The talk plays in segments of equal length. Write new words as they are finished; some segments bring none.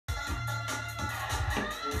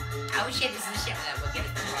Oh shit, this is shit that will get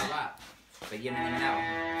us to blow up. But you never know.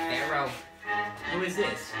 Pharoahe. Who is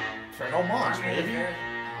this? Pharoahe Monch, baby.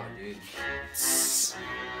 Oh, dude.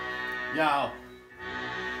 Yo.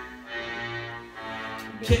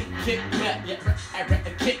 Kick back, yeah,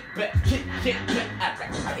 kick back, kick back,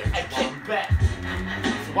 kick back.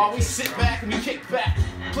 So while we sit back and we kick back,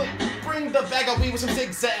 bring the bag of weed with some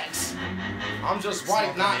zigzags. I'm just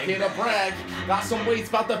white, not here to brag. Got some weights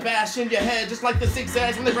about to bash in your head, just like the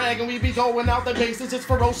zigzags when they brag, and we be going out the bases. It's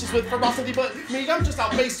ferocious with ferocity, but me, I'm just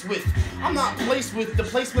outbased with. I'm not placed with the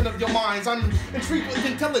placement of your minds. I'm intrigued with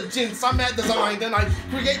intelligence. I'm at design, and I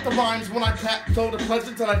create the rhymes when I throw the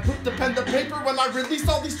presents, and I put the pen to paper when I release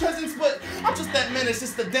all these presents. But I'm just that menace.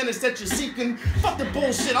 It's the dentist that you're seeking. Fuck the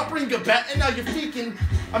bullshit. I'll bring you back, and now you're feeking.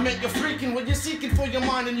 I meant you're freaking when you're seeking for your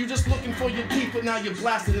mind, and you're just looking for your teeth, but now you're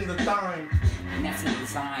blasted in the dime. And that's the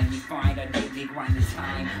design, we find our daily grind of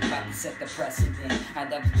time. About to set the precedent. I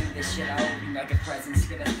never do this shit, I owe you like a present.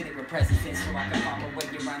 Get it with presents in so I can find my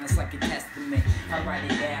way around. It's like a testament. I write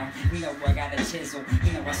it down. You know I got a chisel.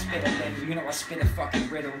 You know I spit a little. You know I spit a fucking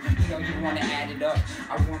riddle. You know you wanna add it up.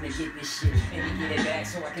 I wanna get this shit. Maybe get it back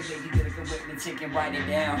so I can maybe get a arithmetic and write it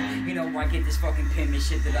down. You know I get this fucking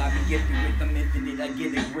penmanship that I be gifted with. I'm infinite, I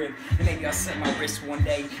get a grip. And maybe I'll set my wrist one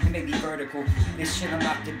day. And maybe vertical. This shit I'm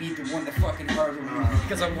about to be the one that fucking hurdle.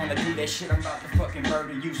 Cause I wanna do that shit, I'm about to fucking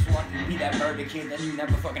murder you so I can be that murder kid that you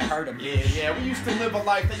never fucking heard of. Yeah, we used to live a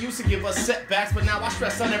life that used to give us setbacks, but now I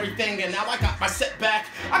stress on everything, and now I got my setback.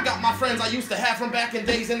 I got my friends I used to have from back in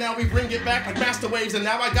days, and now we bring it back like master waves, and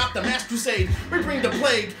now I got the mass crusade. We bring the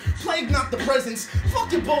plague not the presence.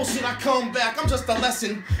 Fucking bullshit, I come back, I'm just a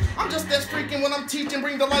lesson. I'm just as freaking when I'm teaching,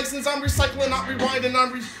 bring the license. I'm recycling, not rewinding,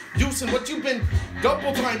 I'm reusing what you've been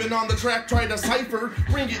double timing on the track, try to cipher.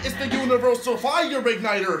 Bring it, it's the universal fire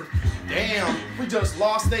igniter. Damn, we just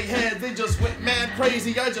lost they head, they just went mad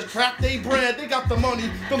crazy. I just trapped they bread, they got the money,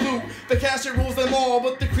 the loot, the cash it rules them all,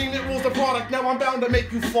 but the cream it rules the product. Now I'm bound to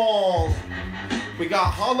make you fall. We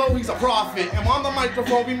got Hollow, he's a prophet, and on the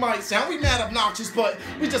microphone we might sound we mad obnoxious, but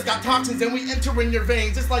we just got toxins and we enter in your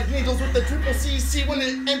veins. It's like needles with the triple CC. When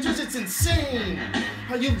it enters, it's insane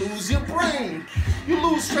how you lose your brain. You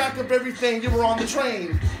lose track of everything, you were on the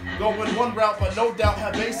train. Going one route, but no doubt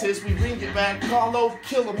have basis. We bring it back, Hollow,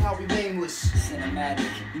 kill him how we nameless. Synamatic,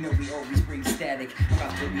 you know we always bring static. I'm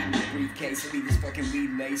about to leave the briefcase, so leave this fucking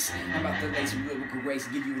weed lace. I'm about to lace some lyrical race,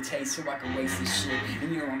 give you a taste so I can waste this shit.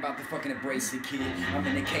 And you know I'm about to fucking embrace it, kid. I'm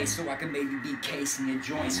in the case so I can maybe be casing your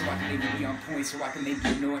joint, so I can maybe be on point, so I can maybe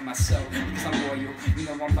annoy myself because I'm loyal. You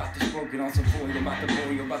know I'm about to stroke it on some foil, I'm about to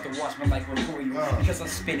boil, about to wash my life recoil because I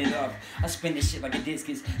spin it up. I spin this shit like a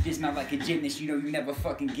discus, dismount like a gymnast. You know you never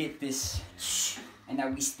fucking get this. And now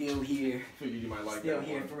we still here. Figured you might like still that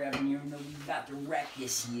here one. forever. You know we about to wreck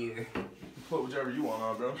this year. Put whichever you want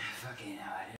on, bro. Fucking